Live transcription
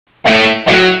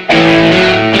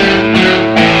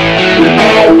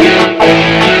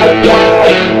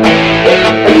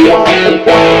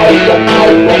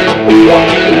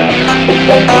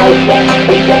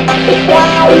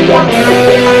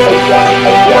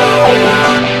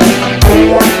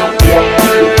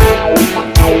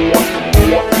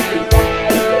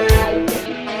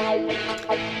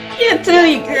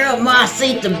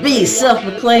Hey,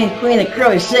 self-proclaimed Queen of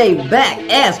Crochet, back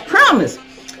as promised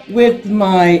with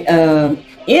my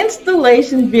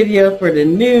installation video for the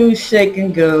new Shake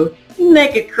and Go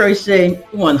Naked Crochet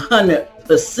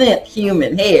 100%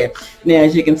 human hair. Now,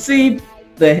 as you can see,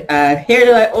 the hair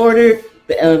that I ordered,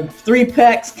 the 3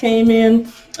 packs came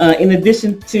in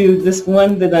addition to this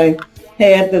one that I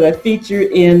had that I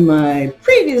featured in my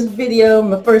previous video,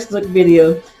 my first look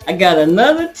video. I got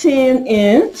another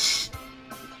 10-inch,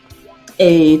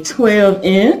 a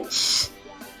 12-inch,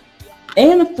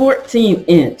 and a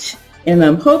 14-inch. And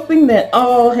I'm hoping that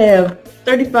all have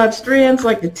 35 strands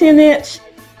like the 10-inch,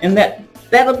 and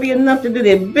that'll be enough to do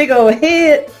the big old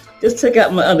head. Just took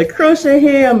out my other crochet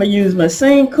hair. I'm going to use my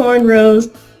same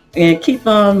cornrows and keep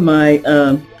on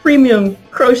my premium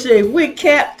crochet wig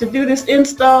cap to do this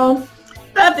install.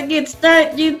 About to get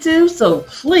started, YouTube, so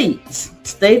please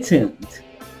stay tuned.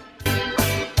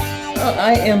 Well,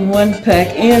 I am 1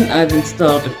 pack in. I've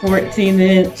installed a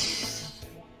 14-inch.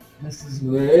 This is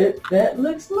what that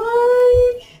looks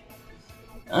like.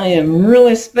 I am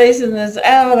really spacing this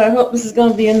out. I hope this is going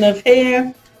to be enough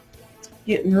hair.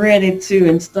 Getting ready to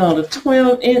install the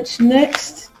 12-inch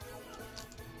next.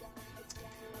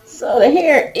 So the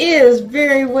hair is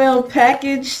very well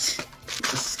packaged.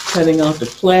 Just cutting off the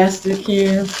plastic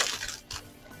here.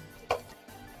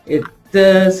 It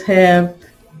does have,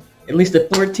 at least the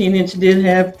 14-inch did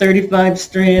have 35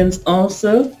 strands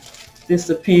also. This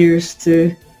appears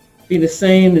to be the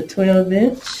same, the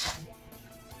 12-inch.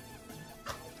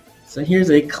 So here's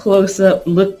a close-up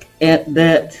look at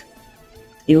that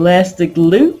elastic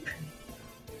loop.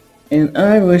 And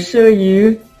I will show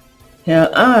you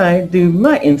how I do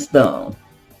my install.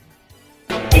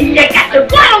 You got the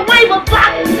wild wave of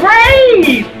black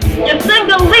braids, your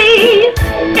single leaves,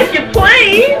 if you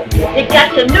please. You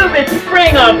got your new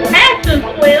spring or passion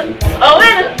twist, or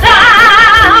any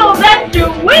style that you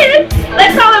wish. They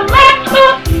call it latch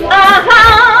hook,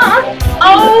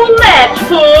 oh latch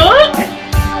hook.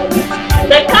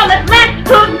 They call it latch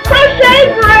hook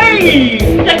crochet braids.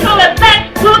 They call it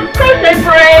latch hook crochet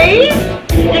braids.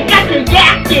 You got your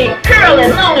yaki, curly,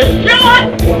 long and short,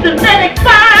 synthetic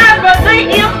fiber they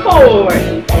import.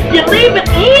 You leave it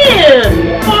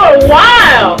in for a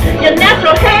while. Your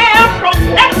natural hair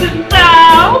protected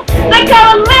style. They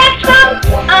call it latch hook,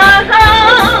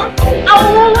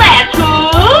 oh latch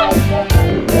hook.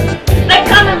 They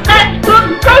call it latch hook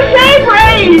crochet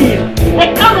braids. They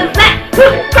call it latch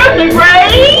hook crochet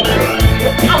braids.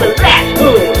 They call it latch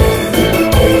hook.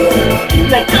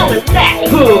 They call it latch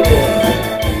hook.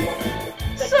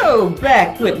 So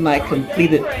back with my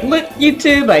completed look,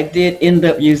 YouTube. I did end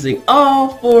up using all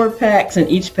 4 packs, and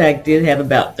each pack did have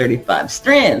about 35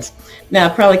 strands. Now I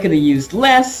probably could have used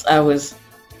less. I was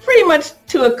pretty much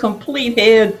to a complete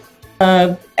head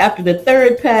after the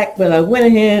 3rd pack, but I went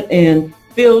ahead and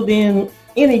filled in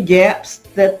any gaps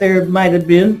that there might have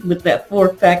been with that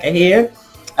 4th pack of hair.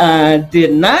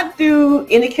 Did not do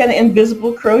any kind of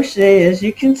invisible crochet, as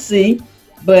you can see,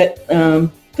 but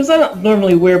because I don't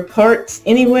normally wear parts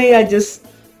anyway, I just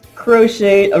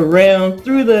crochet around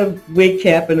through the wig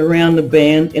cap and around the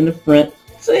band in the front,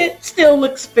 so it still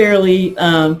looks fairly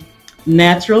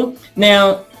natural.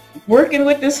 Now, working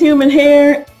with this human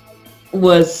hair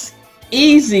was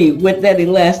easy with that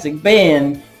elastic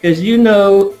band, because you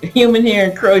know, human hair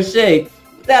and crochet,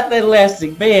 without that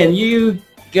elastic band, you're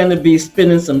gonna be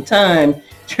spending some time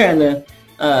trying to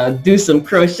do some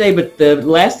crochet, but the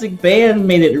elastic band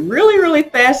made it really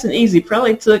fast and easy.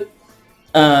 Probably took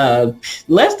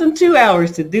less than 2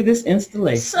 hours to do this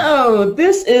installation. So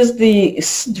this is the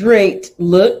straight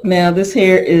look. Now this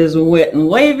hair is wet and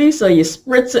wavy, so you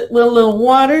spritz it with a little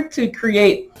water to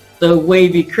create the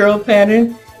wavy curl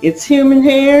pattern. It's human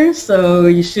hair, so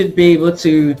you should be able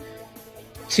to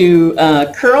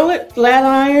curl it, flat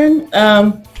iron.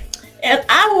 And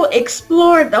I will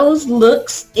explore those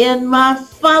looks in my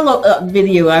follow-up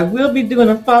video. I will be doing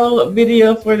a follow-up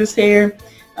video for this hair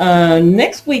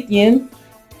next weekend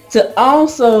to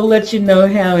also let you know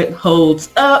how it holds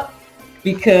up,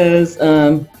 because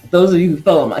those of you who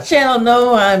follow my channel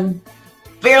know I'm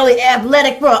fairly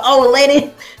athletic for an old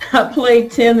lady. I play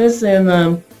tennis, and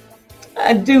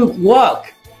I do walk.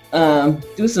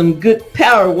 Do some good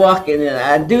power walking, and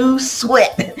I do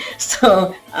sweat.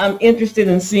 So I'm interested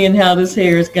in seeing how this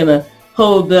hair is gonna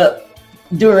hold up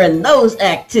during those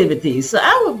activities. So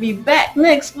I will be back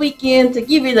next weekend to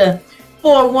give you the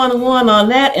 411 on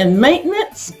that and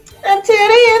maintenance. Until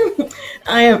then,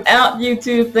 I am out,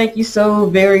 YouTube. Thank you so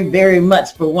very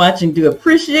much for watching. Do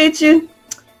appreciate you.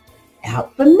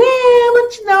 Out for now.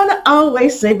 But you know what I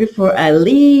always say before I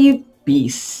leave, be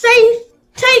safe,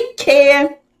 take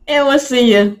care, and we'll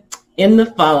see you in the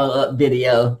follow-up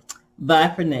video.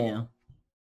 Bye for now.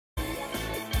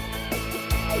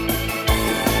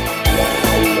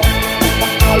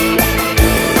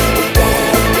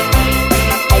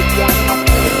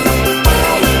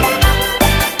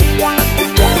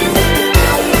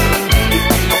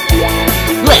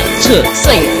 Let's hook,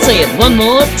 say it one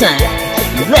more time.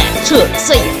 Let's hook,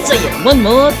 say it one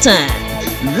more time.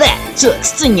 Let's hook,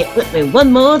 sing it with me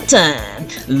one more time.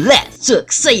 Let's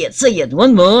hook, say it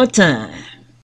one more time.